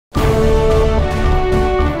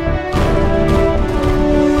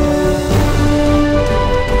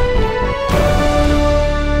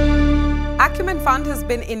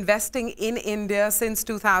been investing in India since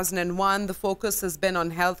 2001. The focus has been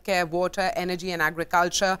on healthcare, water, energy, and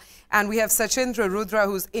agriculture. And we have Sachindra Rudra,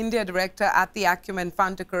 who's India Director at the Acumen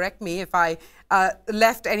Fund, to correct me if I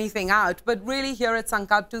left anything out. But really, here at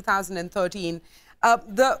Sankalp 2013,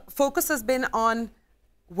 the focus has been on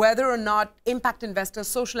whether or not impact investors,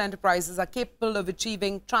 social enterprises are capable of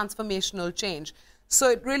achieving transformational change. So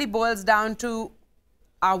it really boils down to,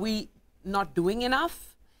 are we not doing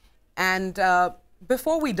enough? And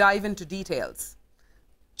before we dive into details,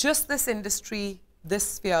 just this industry, this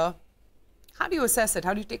sphere, how do you assess it?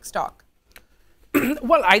 How do you take stock?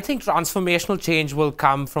 Well, I think transformational change will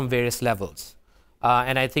come from various levels.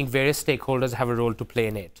 And I think various stakeholders have a role to play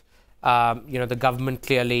in it. The government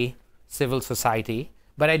clearly, civil society.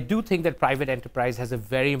 But I do think that private enterprise has a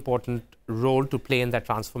very important role to play in that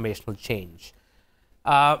transformational change.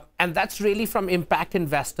 And that's really from impact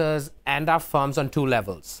investors and our firms on two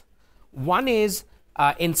levels. One is,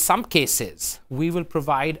 in some cases, we will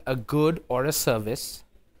provide a good or a service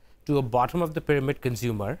to a bottom of the pyramid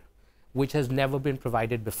consumer, which has never been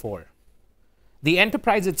provided before. The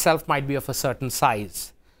enterprise itself might be of a certain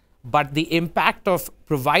size, but the impact of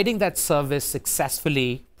providing that service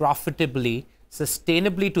successfully, profitably,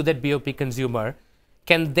 sustainably to that BOP consumer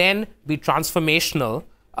can then be transformational,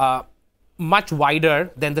 much wider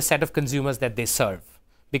than the set of consumers that they serve.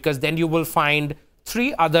 Because then you will find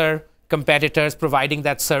 3 other competitors providing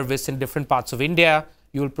that service in different parts of India.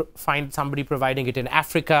 You'll find somebody providing it in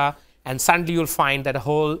Africa, and suddenly you'll find that a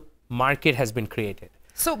whole market has been created.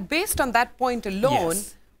 So based on that point alone,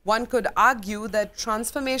 yes, one could argue that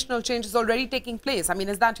transformational change is already taking place. I mean,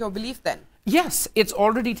 is that your belief then? Yes, it's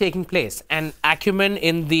already taking place. And Acumen,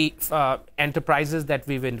 in the enterprises that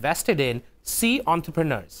we've invested in, see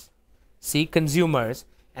entrepreneurs, see consumers,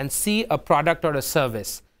 and see a product or a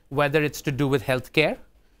service, whether it's to do with healthcare,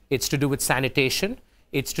 it's to do with sanitation,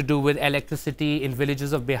 it's to do with electricity in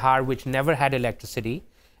villages of Bihar which never had electricity.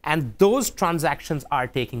 And those transactions are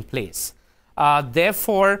taking place.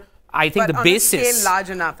 Therefore, I think the basis... But on a scale large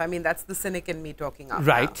enough, I mean, that's the cynic in me talking out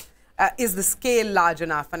right. now. Is the scale large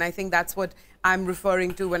enough? And I think that's what I'm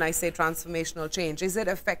referring to when I say transformational change. Is it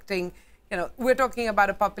affecting, we're talking about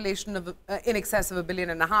a population of in excess of 1.5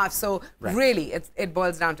 billion. So right, really, it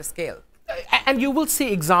boils down to scale. And you will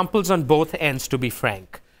see examples on both ends, to be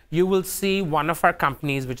frank. You will see one of our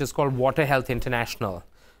companies, which is called Water Health International,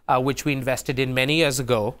 which we invested in many years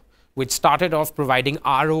ago, which started off providing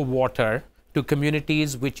RO water to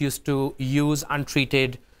communities which used to use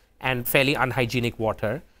untreated and fairly unhygienic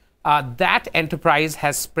water. That enterprise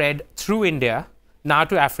has spread through India, now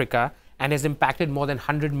to Africa, and has impacted more than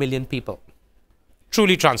 100 million people.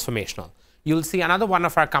 Truly transformational. You'll see another one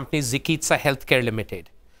of our companies, Zikitsa Healthcare Limited.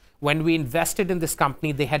 When we invested in this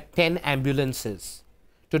company, they had 10 ambulances.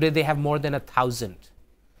 Today, they have more than 1,000.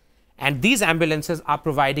 And these ambulances are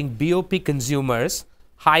providing BOP consumers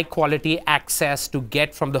high quality access to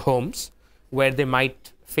get from the homes where they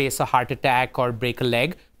might face a heart attack or break a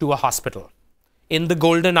leg to a hospital. In the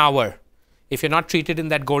golden hour, if you're not treated in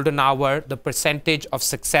that golden hour, the percentage of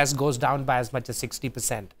success goes down by as much as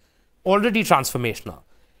 60%. Already transformational.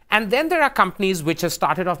 And then there are companies which have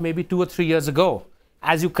started off maybe 2 or 3 years ago.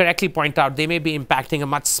 As you correctly point out, they may be impacting a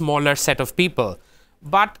much smaller set of people.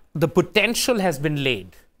 But the potential has been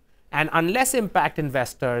laid. And unless impact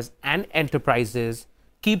investors and enterprises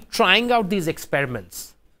keep trying out these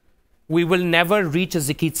experiments, we will never reach a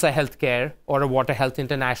Zikitsa Healthcare or a Water Health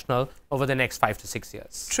International over the next 5 to 6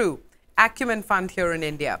 years. True. Acumen Fund here in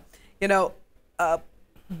India.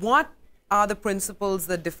 What are the principles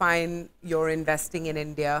that define your investing in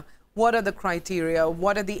India? What are the criteria?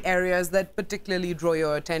 What are the areas that particularly draw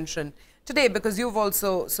your attention today? Because you've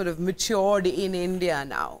also sort of matured in India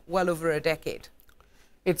now, well over a decade.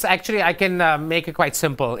 It's actually, I can make it quite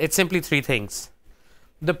simple. It's simply 3 things.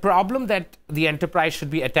 The problem that the enterprise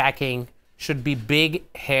should be attacking should be big,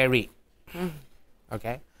 hairy.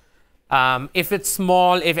 Okay? If it's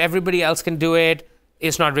small, if everybody else can do it,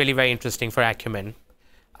 it's not really very interesting for Acumen.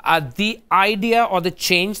 The idea or the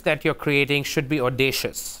change that you're creating should be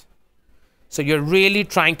audacious. So you're really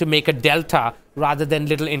trying to make a delta rather than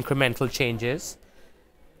little incremental changes.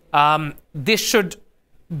 This should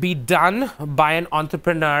be done by an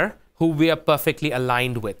entrepreneur who we are perfectly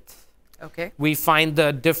aligned with. Okay. We find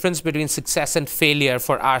the difference between success and failure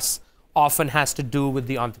for us often has to do with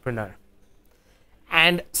the entrepreneur.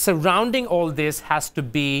 And surrounding all this has to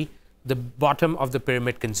be the bottom of the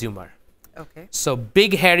pyramid consumer. Okay. So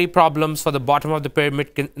big, hairy problems for the bottom of the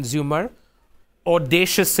pyramid consumer,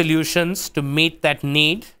 audacious solutions to meet that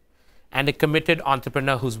need, and a committed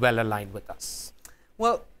entrepreneur who's well aligned with us.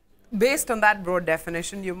 Well, based on that broad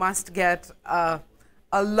definition, you must get a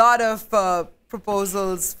a lot of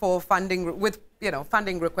proposals for funding with,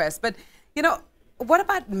 funding requests. But, what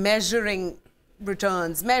about measuring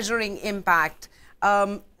returns, measuring impact?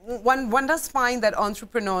 One does find that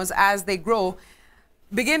entrepreneurs, as they grow,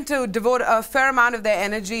 begin to devote a fair amount of their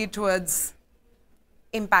energy towards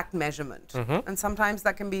impact measurement. And sometimes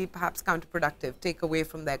that can be perhaps counterproductive, take away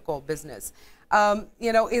from their core business.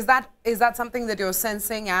 Is that something that you're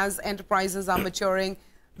sensing as enterprises are maturing,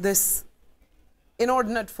 this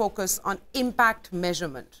inordinate focus on impact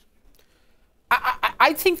measurement?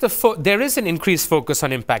 I think there is an increased focus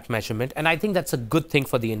on impact measurement, and I think that's a good thing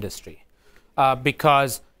for the industry.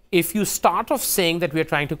 Because if you start off saying that we're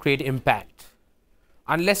trying to create impact,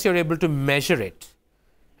 unless you're able to measure it,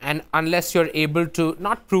 and unless you're able to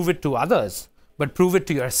not prove it to others, but prove it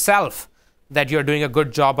to yourself that you're doing a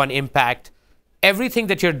good job on impact, everything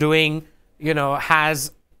that you're doing,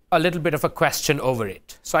 has a little bit of a question over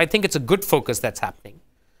it. So I think it's a good focus that's happening.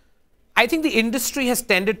 I think the industry has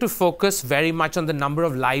tended to focus very much on the number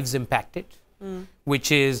of lives impacted,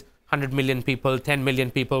 which is 100 million people, 10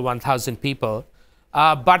 million people, 1,000 people.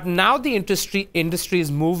 But now the industry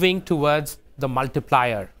is moving towards the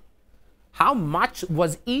multiplier. How much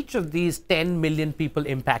was each of these 10 million people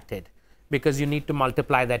impacted? Because you need to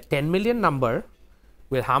multiply that 10 million number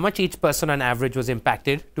with how much each person on average was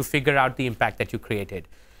impacted to figure out the impact that you created.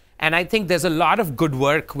 And I think there's a lot of good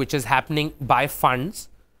work which is happening by funds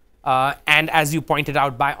and, as you pointed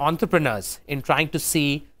out, by entrepreneurs in trying to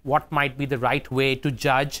see what might be the right way to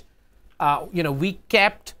judge. We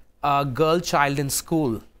kept a girl child in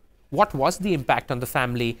school. What was the impact on the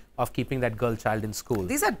family of keeping that girl child in school?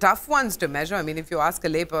 These are tough ones to measure. I mean, if you ask a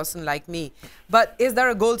layperson like me. But is there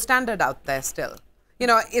a gold standard out there still?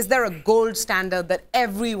 Is there a gold standard that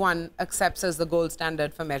everyone accepts as the gold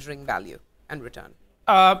standard for measuring value and return?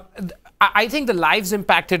 I think the lives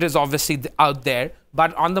impacted is obviously out there.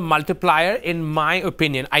 But on the multiplier, in my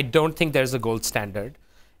opinion, I don't think there's a gold standard.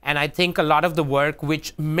 And I think a lot of the work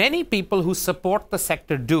which many people who support the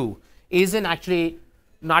sector do is in actually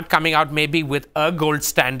not coming out maybe with a gold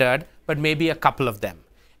standard, but maybe a couple of them.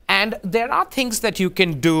 And there are things that you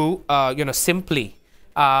can do, simply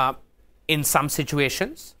in some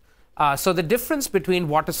situations. So the difference between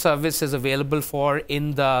what a service is available for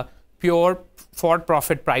in the pure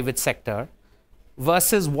for-profit private sector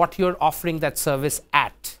versus what you're offering that service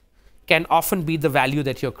at can often be the value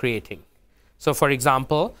that you're creating. So, for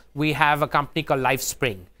example, we have a company called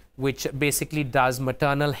LifeSpring, which basically does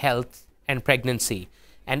maternal health and pregnancy.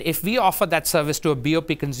 And if we offer that service to a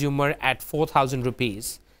BOP consumer at 4,000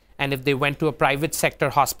 rupees, and if they went to a private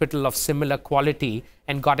sector hospital of similar quality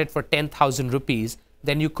and got it for 10,000 rupees,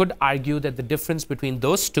 then you could argue that the difference between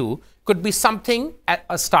those two could be something at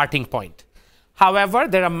a starting point. However,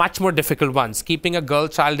 there are much more difficult ones. Keeping a girl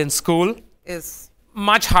child in school is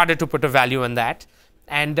much harder to put a value on that.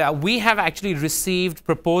 And we have actually received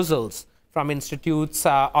proposals from institutes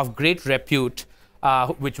of great repute,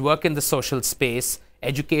 which work in the social space,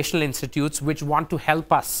 educational institutes, which want to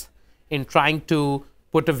help us in trying to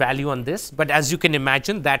put a value on this. But as you can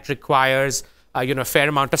imagine, that requires a fair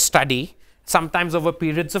amount of study, sometimes over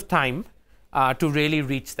periods of time, to really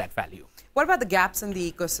reach that value. What about the gaps in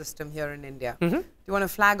the ecosystem here in India? Do you want to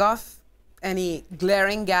flag off any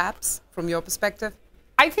glaring gaps from your perspective?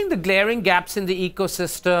 I think the glaring gaps in the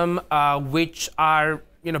ecosystem, which are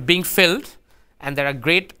being filled, and there are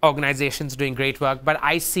great organizations doing great work, but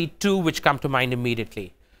I see two which come to mind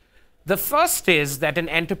immediately. The first is that an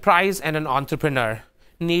enterprise and an entrepreneur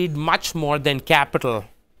need much more than capital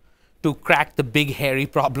to crack the big, hairy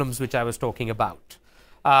problems which I was talking about.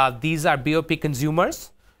 These are BOP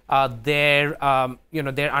consumers. Their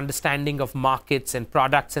understanding of markets and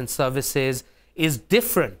products and services is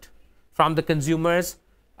different from the consumers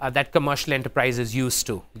that commercial enterprises used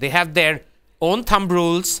to. They have their own thumb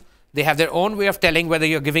rules. They have their own way of telling whether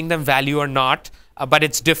you're giving them value or not, but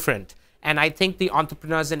it's different. And I think the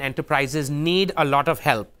entrepreneurs and enterprises need a lot of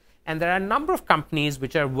help. And there are a number of companies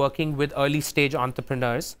which are working with early stage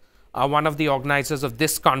entrepreneurs. One of the organizers of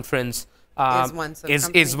this conference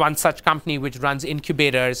is one such company which runs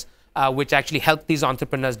incubators, which actually help these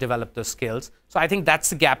entrepreneurs develop those skills. So I think that's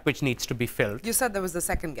the gap which needs to be filled. You said there was the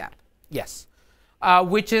second gap. Yes.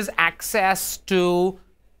 Which is access to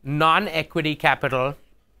non-equity capital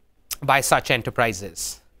by such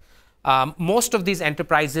enterprises. Most of these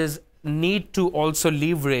enterprises need to also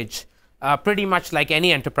leverage pretty much like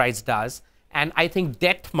any enterprise does. And I think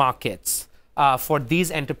debt markets for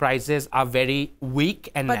these enterprises are very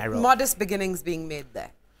weak and narrow. But modest beginnings being made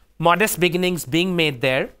there. Modest beginnings being made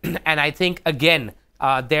there. And I think, again,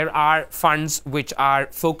 there are funds which are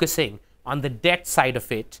focusing on the debt side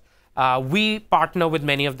of it. We partner with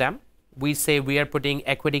many of them. We say we are putting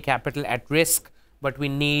equity capital at risk, but we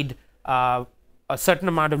need a certain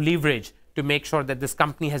amount of leverage to make sure that this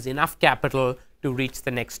company has enough capital to reach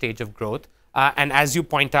the next stage of growth. And as you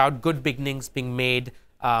point out, good beginnings being made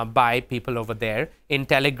by people over there.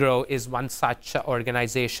 Intelligro is one such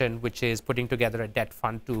organization which is putting together a debt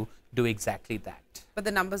fund to do exactly that. But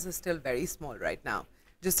the numbers are still very small right now,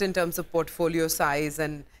 just in terms of portfolio size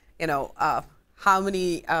and, you know, how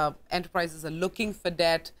many enterprises are looking for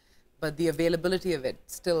debt, but the availability of it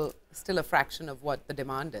still a fraction of what the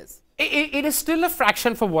demand is. It is still a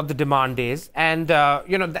fraction for what the demand is, and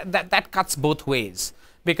you know, that cuts both ways,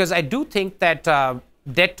 because I do think that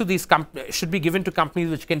debt to these companies should be given to companies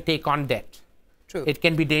which can take on debt. True. It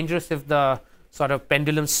can be dangerous if the sort of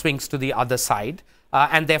pendulum swings to the other side,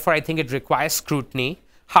 and therefore I think it requires scrutiny.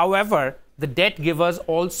 However, the debt givers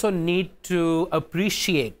also need to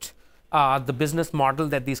appreciate the business model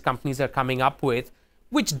that these companies are coming up with,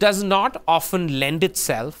 which does not often lend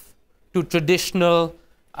itself to traditional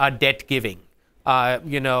debt giving.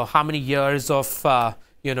 You know, how many years of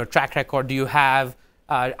you know, track record do you have?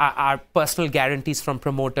 Are personal guarantees from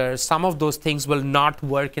promoters? Some of those things will not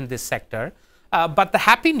work in this sector. But the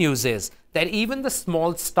happy news is that even the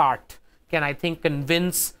small start can, I think,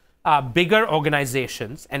 convince bigger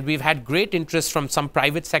organizations. And we've had great interest from some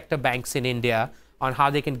private sector banks in India on how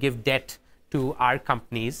they can give debt to our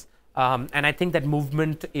companies. And I think that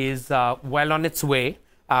movement is well on its way.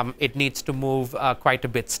 It needs to move quite a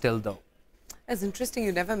bit still, though. It's interesting,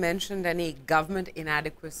 you never mentioned any government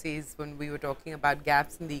inadequacies when we were talking about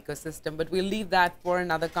gaps in the ecosystem, but we'll leave that for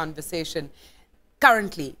another conversation.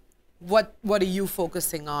 Currently, what are you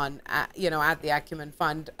focusing on, you know, at the Acumen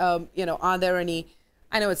Fund? You know, are there any,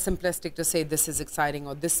 I know it's simplistic to say this is exciting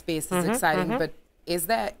or this space is exciting, but is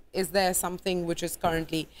there something which is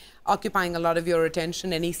currently occupying a lot of your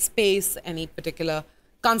attention? Any space, any particular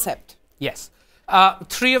concept? Yes.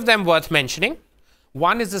 Three of them worth mentioning.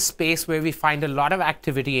 One is a space where we find a lot of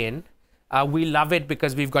activity in. We love it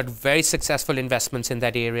because we've got very successful investments in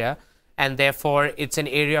that area, and therefore it's an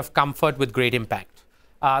area of comfort with great impact.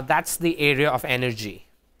 That's the area of energy.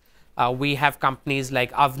 We have companies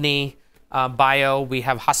like Avni, Bio, we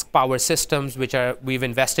have Husk Power Systems, which we've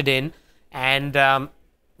invested in. And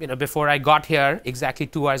you know, before I got here, exactly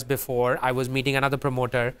 2 hours before, I was meeting another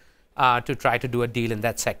promoter to try to do a deal in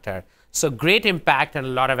that sector. So great impact and a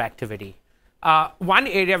lot of activity. One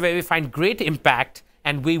area where we find great impact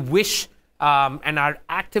and we wish and are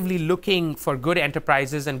actively looking for good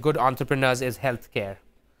enterprises and good entrepreneurs is healthcare.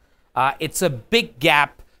 It's a big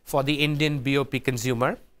gap for the Indian BOP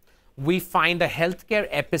consumer. We find a healthcare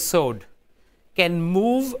episode can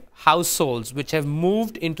move households which have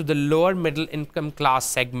moved into the lower middle income class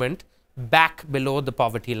segment back below the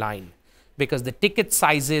poverty line, because the ticket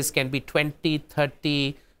sizes can be 20,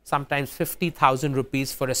 30, sometimes 50,000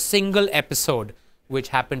 rupees for a single episode which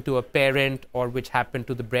happened to a parent or which happened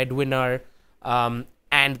to the breadwinner.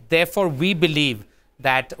 And therefore, we believe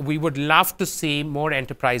that we would love to see more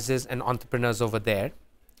enterprises and entrepreneurs over there.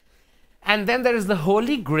 And then there is the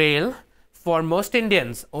holy grail for most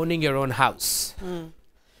Indians, owning your own house.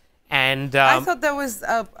 And I thought there was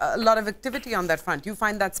a lot of activity on that front. You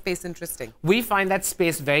find that space interesting? We find that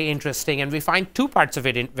space very interesting, and we find two parts of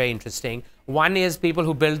it very interesting. One is people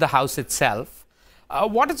who build the house itself.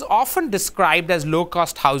 What is often described as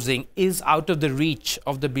low-cost housing is out of the reach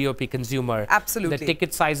of the BOP consumer. Absolutely. The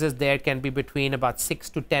ticket sizes there can be between about 6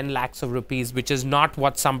 to 10 lakhs of rupees, which is not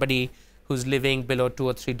what somebody who's living below $2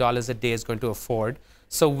 or $3 a day is going to afford.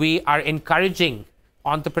 So we are encouraging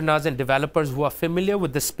entrepreneurs and developers who are familiar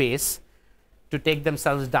with the space to take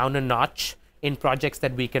themselves down a notch in projects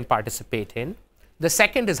that we can participate in. The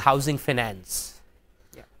second is housing finance.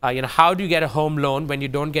 Yeah. You know, how do you get a home loan when you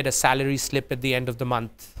don't get a salary slip at the end of the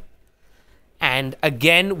month? And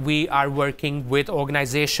again, we are working with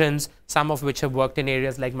organizations, some of which have worked in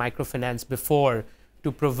areas like microfinance before,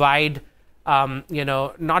 to provide, you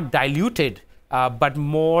know, not diluted, but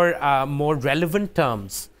more relevant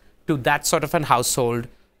terms to that sort of an household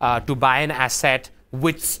to buy an asset,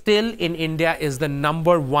 which still in India is the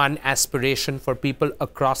 #1 aspiration for people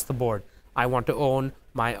across the board. I want to own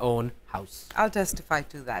my own house. I'll testify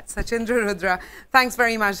to that. Sachindra Rudra, thanks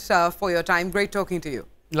very much for your time. Great talking to you.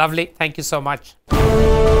 Lovely. Thank you so much.